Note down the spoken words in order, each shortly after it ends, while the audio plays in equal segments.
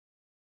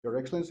Your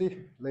Excellency,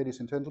 ladies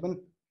and gentlemen,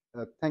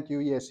 thank you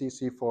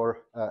EACC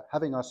for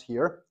having us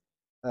here.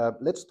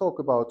 Let's talk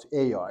about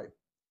AI.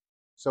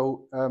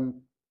 So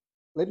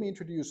let me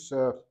introduce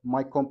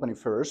my company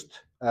first.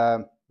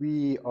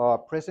 We are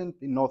present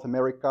in North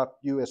America,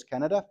 US,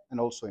 Canada, and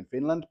also in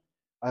Finland.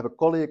 I have a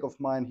colleague of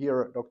mine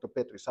here, Dr.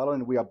 Petri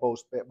Salonen. We are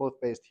both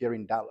based here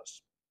in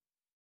Dallas.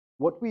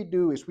 What we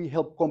do is we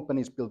help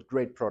companies build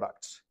great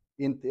products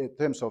in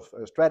terms of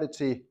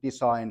strategy,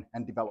 design,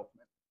 and development.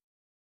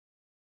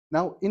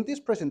 Now, in this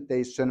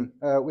presentation,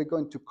 we're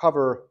going to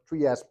cover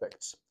three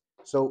aspects.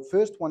 So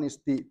first one is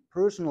the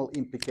personal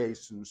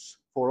implications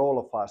for all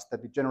of us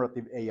that the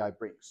generative AI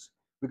brings.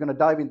 We're going to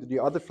dive into the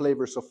other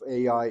flavors of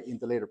AI in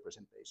the later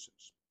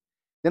presentations.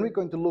 Then we're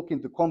going to look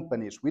into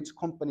companies, which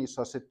companies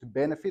are set to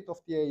benefit of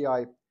the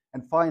AI,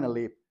 and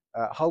finally,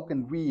 how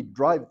can we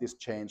drive this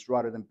change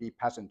rather than be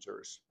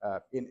passengers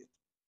in it.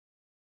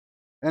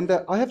 And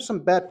I have some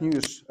bad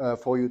news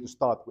for you to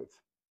start with.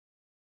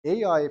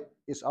 AI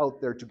is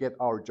out there to get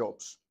our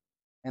jobs,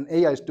 and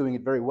AI is doing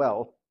it very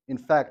well. In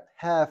fact,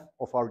 half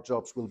of our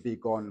jobs will be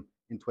gone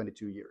in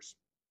 22 years.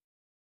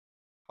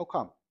 How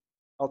come?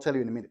 I'll tell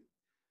you in a minute.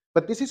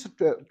 But this is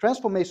a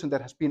transformation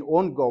that has been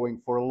ongoing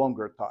for a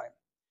longer time.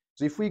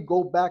 So if we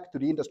go back to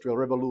the Industrial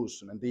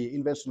Revolution and the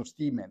invention of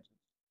steam engines,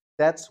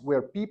 that's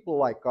where people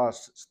like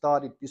us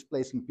started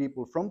displacing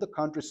people from the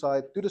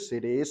countryside to the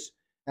cities,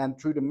 and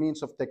through the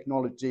means of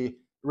technology,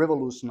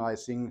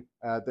 revolutionizing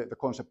the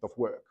concept of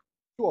work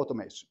through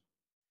automation.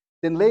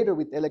 Then later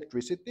with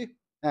electricity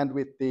and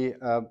with the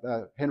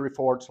Henry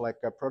Ford's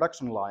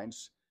production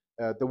lines,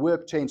 the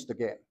work changed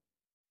again.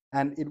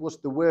 And it was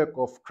the work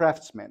of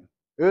craftsmen.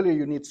 Earlier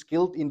you need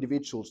skilled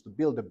individuals to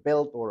build a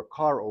belt or a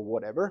car or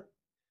whatever.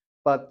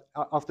 But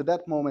after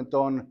that moment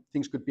on,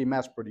 things could be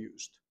mass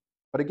produced.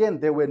 But again,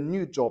 there were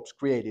new jobs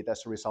created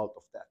as a result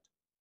of that.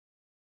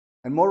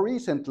 And more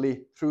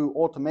recently, through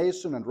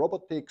automation and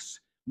robotics,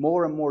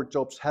 more and more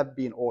jobs have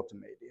been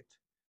automated.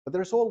 But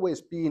there's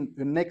always been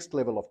the next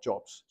level of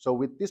jobs. So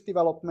with this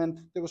development,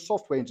 there was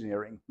software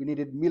engineering. We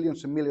needed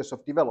millions and millions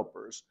of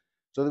developers.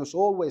 So there was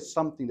always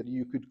something that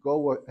you could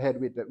go ahead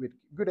with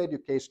good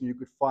education, you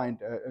could find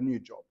a new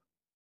job.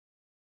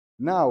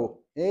 Now,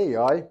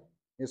 AI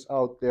is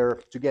out there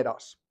to get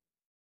us,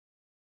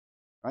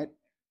 right?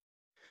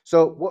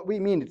 So what we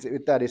mean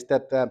with that is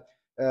that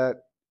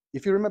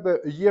if you remember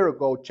a year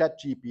ago,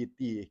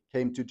 ChatGPT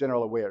came to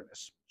general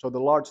awareness. So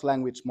the large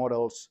language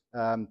models,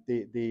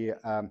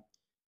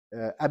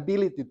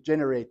 ability to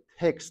generate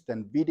text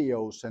and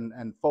videos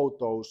and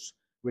photos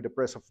with the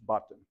press of a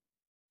button.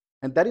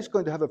 And that is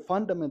going to have a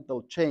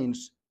fundamental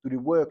change to the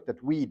work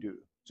that we do.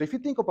 So if you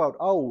think about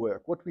our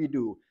work, what we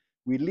do,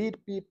 we lead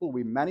people,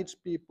 we manage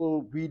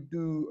people, we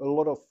do a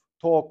lot of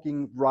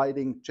talking,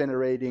 writing,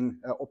 generating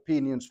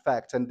opinions,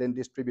 facts, and then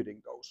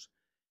distributing those.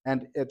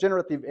 And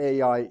generative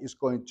AI is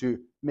going to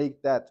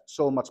make that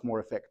so much more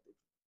effective.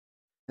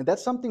 And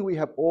that's something we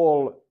have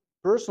all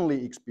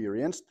personally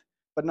experienced,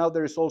 but now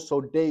there is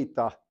also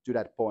data to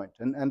that point.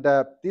 And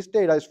this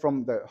data is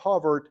from the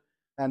Harvard,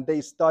 and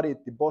they studied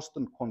the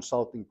Boston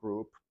Consulting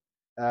Group.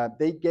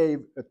 They gave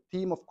a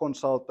team of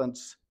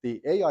consultants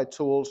the AI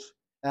tools,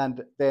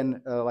 and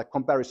then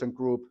comparison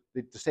group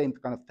did the same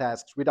kind of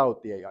tasks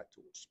without the AI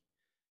tools.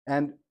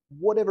 And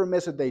whatever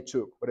measure they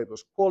took, whether it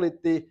was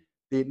quality,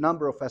 the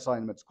number of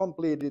assignments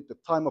completed, the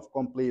time of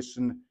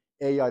completion,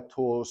 AI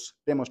tools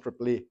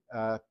demonstrably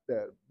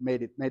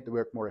made the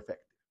work more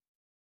effective.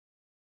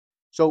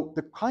 So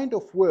the kind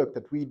of work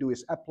that we do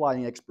is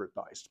applying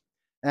expertise.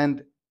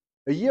 And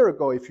a year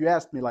ago, if you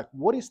asked me,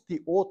 what is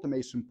the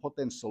automation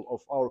potential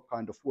of our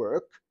kind of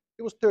work,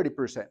 it was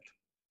 30%.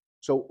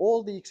 So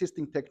all the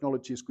existing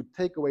technologies could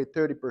take away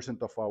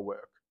 30% of our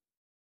work.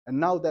 And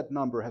now that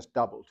number has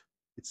doubled.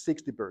 It's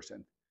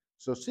 60%.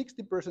 So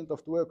 60%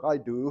 of the work I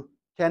do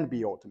can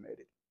be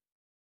automated.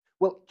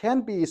 Well, can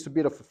be is a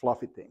bit of a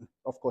fluffy thing.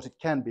 Of course, it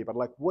can be, but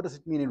what does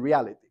it mean in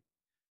reality?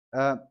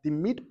 The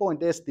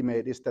midpoint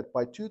estimate is that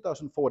by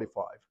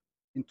 2045,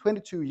 in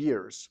 22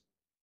 years,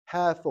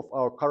 half of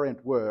our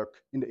current work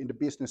in the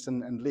business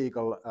and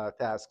legal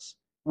tasks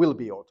will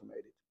be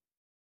automated.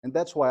 And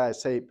that's why I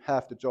say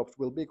half the jobs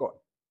will be gone.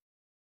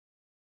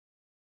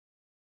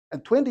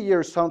 And 20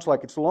 years sounds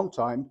like it's a long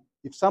time.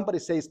 If somebody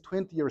says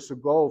 20 years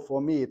ago, for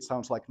me, it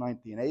sounds like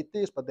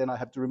 1980s, but then I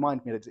have to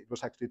remind me that it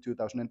was actually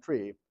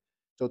 2003.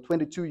 So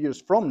 22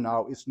 years from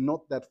now is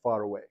not that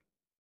far away.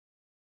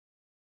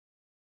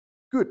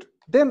 Good.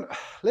 Then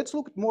let's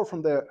look more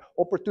from the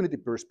opportunity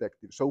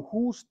perspective. So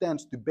who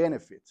stands to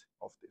benefit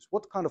of this?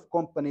 What kind of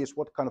companies,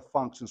 what kind of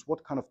functions,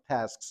 what kind of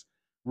tasks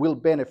will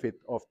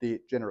benefit of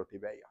the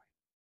generative AI?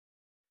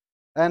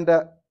 And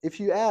if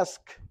you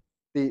ask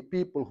the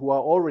people who are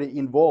already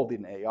involved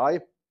in AI,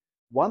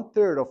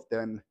 1/3 of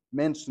them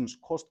mentions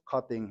cost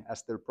cutting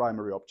as their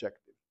primary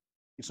objective.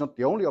 It's not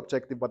the only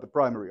objective, but the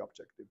primary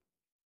objective.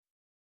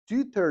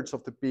 2/3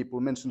 of the people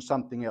mention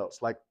something else,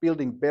 like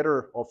building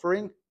better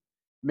offering,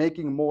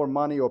 making more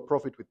money or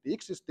profit with the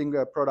existing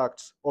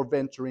products, or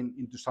venturing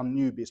into some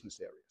new business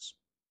areas.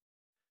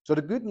 So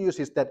the good news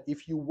is that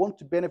if you want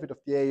to benefit of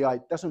the AI,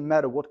 it doesn't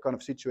matter what kind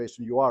of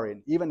situation you are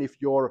in. Even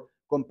if your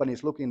company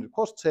is looking at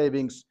cost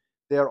savings,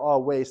 there are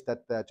ways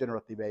that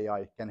generative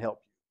AI can help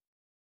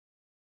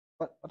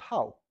you. But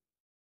how?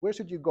 Where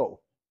should you go?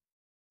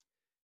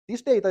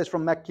 This data is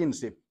from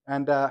McKinsey,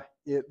 and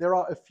there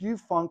are a few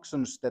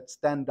functions that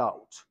stand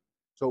out.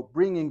 So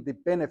bringing the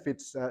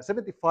benefits,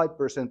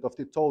 75% of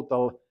the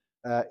total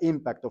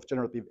impact of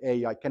generative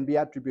AI can be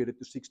attributed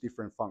to 6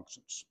 different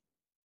functions.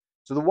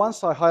 So the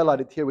ones I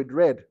highlighted here with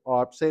red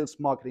are sales,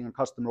 marketing, and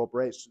customer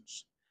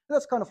operations. And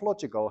that's kind of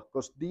logical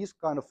because these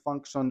kind of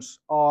functions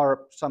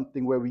are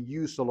something where we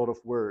use a lot of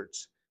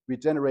words. We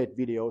generate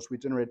videos, we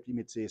generate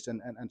images,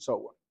 and so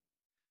on.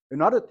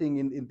 Another thing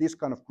in this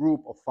kind of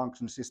group of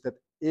functions is that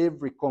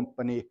every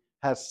company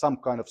has some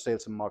kind of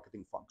sales and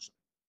marketing function.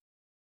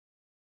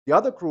 The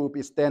other group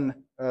is then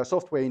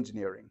software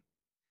engineering.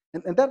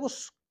 And that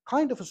was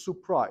kind of a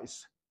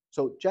surprise.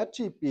 So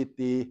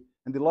ChatGPT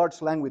and the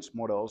large language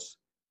models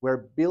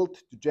were built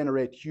to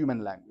generate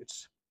human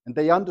language. And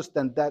they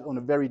understand that on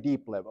a very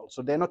deep level.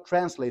 So they're not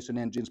translation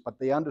engines, but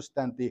they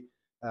understand the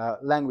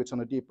language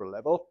on a deeper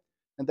level.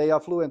 And they are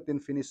fluent in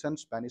Finnish and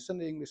Spanish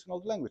and English and all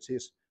the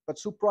languages, but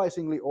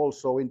surprisingly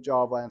also in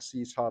Java and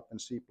C#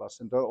 and C++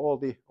 and all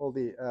the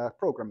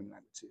programming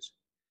languages.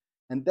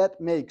 And that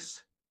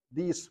makes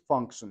these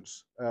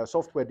functions,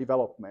 software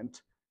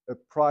development, a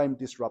prime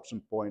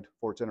disruption point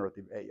for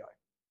generative AI.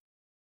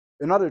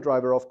 Another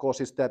driver, of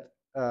course, is that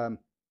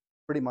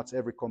pretty much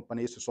every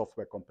company is a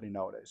software company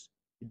nowadays.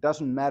 It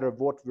doesn't matter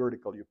what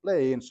vertical you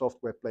play in,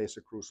 software plays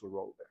a crucial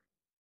role there.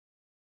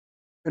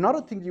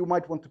 Another thing you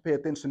might want to pay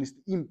attention is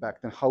the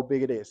impact and how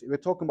big it is. We're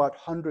talking about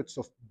hundreds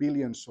of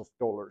billions of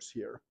dollars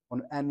here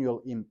on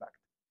annual impact.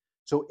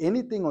 So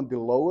anything on the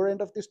lower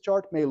end of this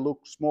chart may look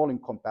small in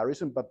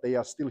comparison, but they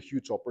are still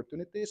huge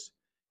opportunities.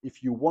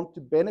 If you want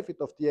to benefit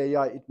of the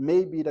AI, it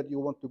may be that you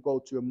want to go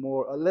to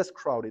a less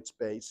crowded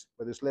space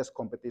where there's less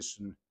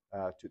competition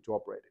to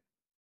operate in.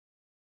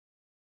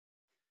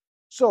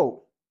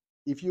 So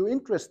if you're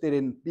interested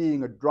in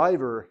being a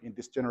driver in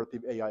this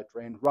generative AI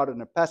train rather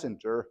than a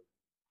passenger,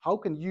 how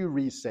can you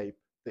reshape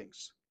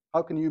things?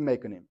 How can you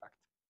make an impact?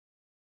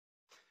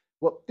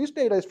 Well, this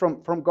data is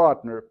from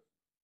Gartner,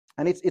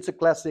 and it's a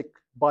classic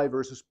buy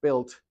versus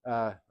build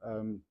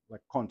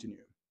like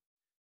continuum.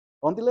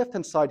 On the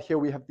left-hand side here,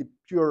 we have the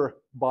pure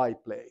buy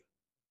play.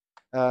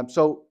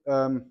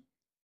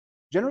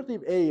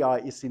 Generative AI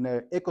is in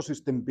an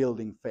ecosystem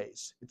building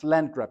phase. It's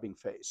land grabbing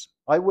phase.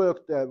 I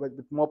worked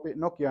with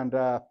Nokia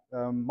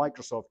and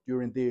Microsoft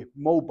during the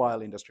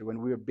mobile industry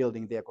when we were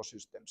building the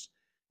ecosystems.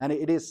 And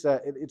it's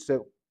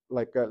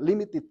like a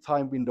limited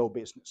time window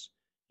business.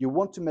 You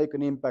want to make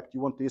an impact, you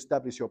want to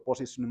establish your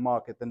position in the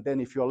market, and then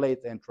if you're a late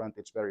entrant,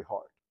 it's very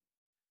hard.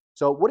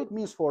 So what it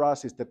means for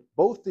us is that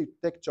both the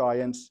tech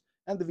giants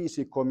and the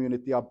VC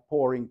community are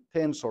pouring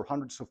tens or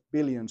hundreds of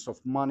billions of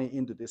money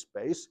into this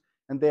space,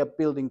 and they are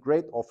building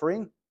great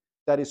offering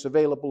that is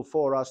available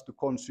for us to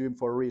consume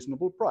for a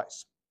reasonable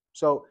price.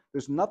 So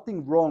there's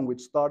nothing wrong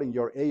with starting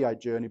your AI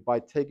journey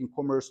by taking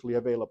commercially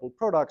available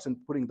products and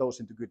putting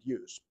those into good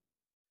use.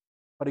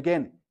 But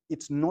again,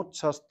 it's not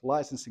just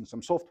licensing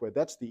some software.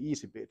 That's the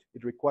easy bit.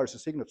 It requires a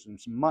signature and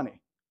some money.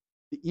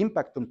 The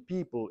impact on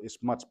people is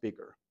much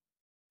bigger.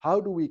 How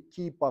do we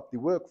keep up the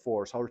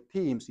workforce, our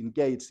teams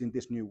engaged in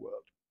this new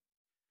world?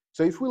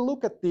 So if we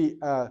look at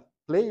the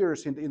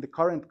players in the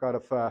current kind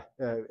of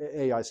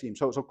AI scene,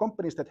 so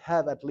companies that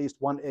have at least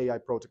one AI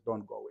project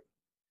ongoing,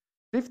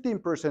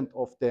 15%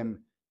 of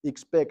them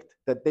expect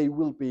that they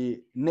will be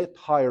net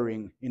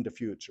hiring in the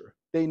future.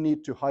 They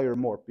need to hire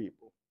more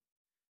people.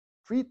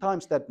 3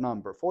 times that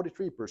number,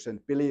 43%,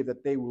 believe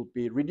that they will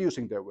be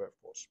reducing their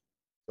workforce.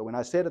 So when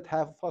I say that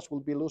half of us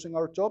will be losing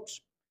our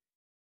jobs,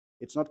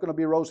 it's not going to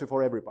be rosy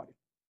for everybody.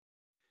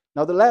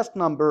 Now the last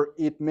number,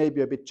 it may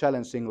be a bit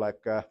challenging, like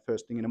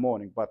first thing in the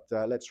morning, but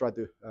let's try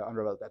to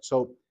unravel that.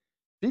 So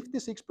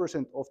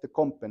 56% of the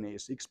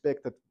companies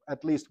expect that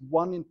at least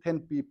 1 in 10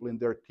 people in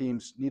their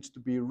teams needs to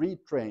be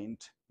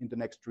retrained in the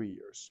next 3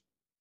 years.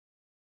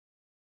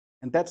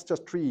 And that's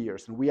just 3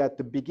 years, and we are at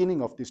the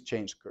beginning of this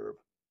change curve.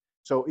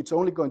 So it's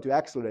only going to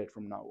accelerate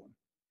from now on.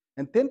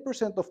 And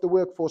 10% of the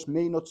workforce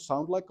may not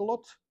sound like a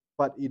lot,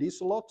 but it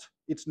is a lot.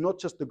 It's not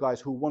just the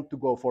guys who want to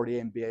go for the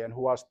MBA and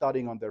who are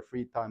studying on their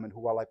free time and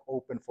who are like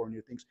open for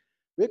new things.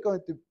 We're going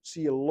to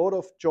see a lot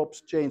of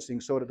jobs changing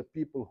so that the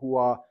people who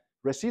are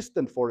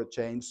resistant for a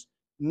change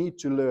need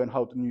to learn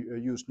how to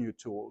use new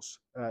tools.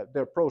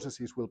 Their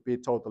processes will be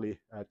totally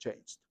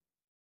changed.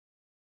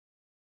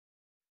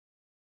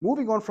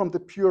 Moving on from the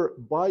pure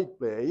buy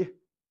play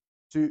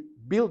to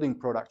building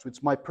products, which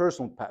is my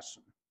personal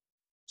passion.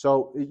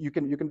 So you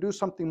can do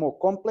something more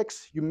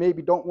complex. You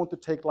maybe don't want to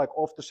take like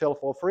off-the-shelf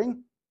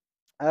offering.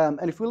 And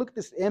if we look at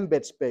this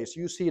embed space,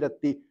 you see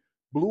that the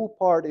blue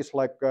part is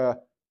like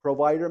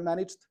provider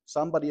managed.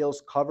 Somebody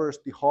else covers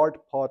the hard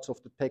parts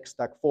of the tech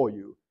stack for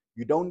you.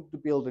 You don't need to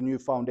build a new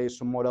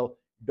foundation model.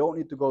 You don't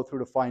need to go through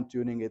the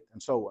fine-tuning it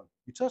and so on.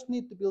 You just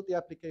need to build the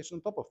application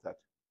on top of that.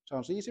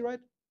 Sounds easy, right?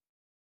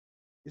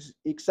 This is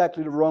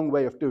exactly the wrong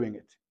way of doing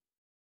it.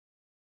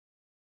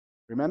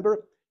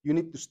 Remember, you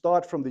need to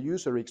start from the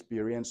user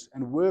experience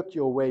and work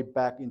your way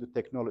back into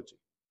technology.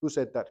 Who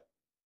said that?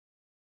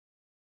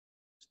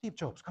 Steve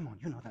Jobs, come on,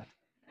 you know that,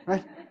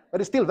 right?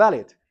 But it's still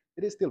valid.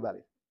 It is still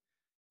valid.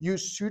 You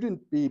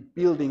shouldn't be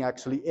building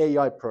actually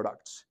AI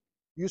products.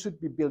 You should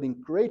be building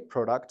great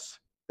products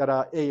that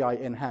are AI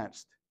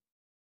enhanced.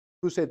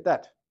 Who said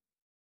that?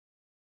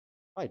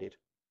 I did.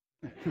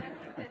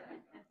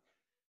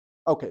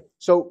 Okay,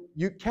 so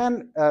you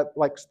can,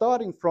 like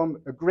starting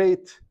from a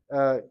great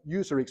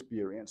user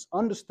experience,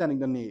 understanding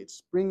the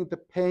needs, bringing the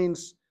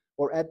pains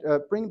or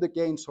bring the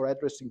gains or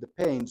addressing the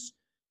pains,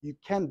 you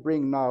can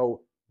bring now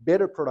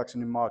better products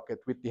in the market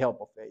with the help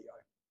of AI.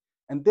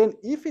 And then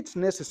if it's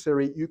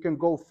necessary, you can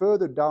go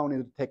further down in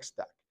the tech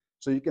stack.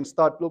 So you can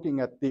start looking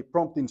at the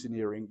prompt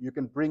engineering, you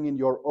can bring in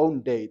your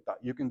own data,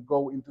 you can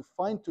go into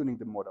fine-tuning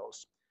the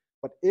models.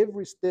 But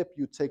every step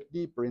you take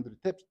deeper into the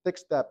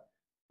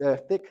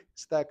tech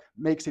stack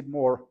makes it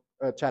more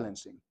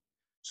challenging.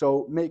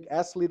 So make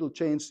as little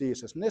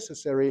changes as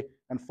necessary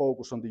and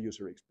focus on the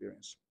user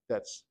experience.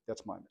 That's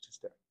my message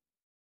there.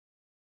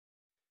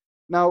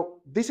 Now,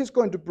 this is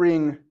going to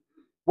bring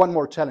one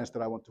more challenge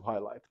that I want to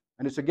highlight,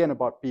 and it's again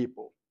about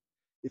people.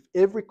 If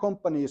every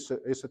company is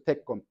a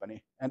tech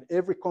company and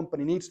every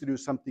company needs to do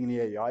something in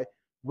AI,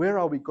 where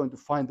are we going to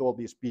find all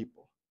these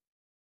people?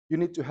 You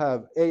need to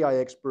have AI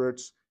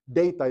experts.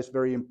 Data is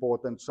very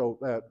important, so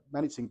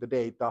managing the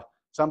data,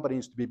 somebody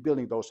needs to be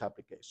building those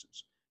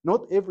applications.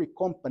 Not every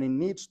company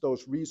needs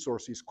those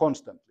resources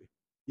constantly.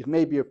 It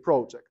may be a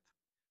project.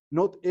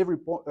 Not every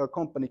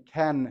company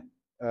can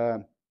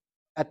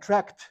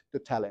attract the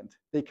talent.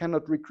 They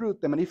cannot recruit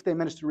them, and if they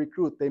manage to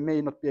recruit, they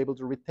may not be able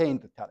to retain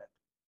the talent.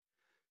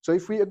 So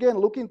if we again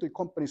look into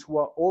companies who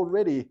are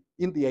already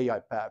in the AI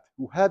path,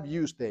 who have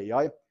used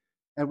AI,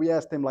 and we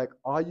ask them like,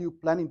 are you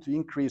planning to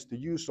increase the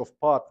use of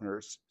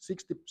partners?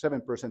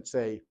 67%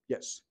 say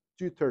yes,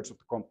 2/3 of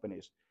the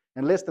companies,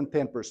 and less than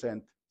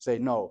 10% say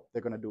no,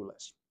 they're going to do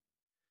less.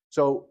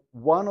 So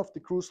one of the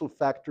crucial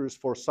factors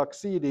for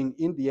succeeding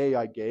in the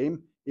AI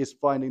game is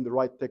finding the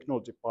right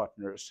technology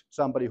partners,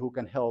 somebody who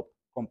can help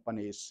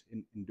companies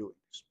in doing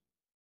this.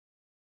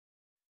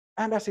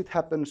 And as it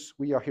happens,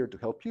 we are here to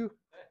help you.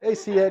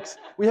 ACX,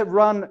 we have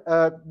run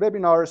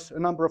webinars, a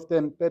number of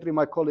them. Petri,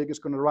 my colleague, is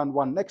going to run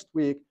one next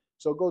week.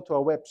 So go to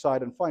our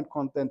website and find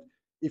content.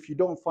 If you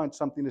don't find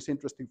something that's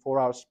interesting for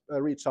us,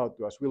 reach out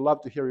to us. We'd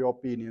love to hear your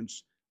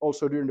opinions.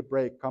 Also, during the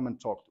break, come and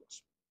talk to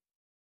us.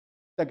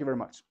 Thank you very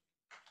much.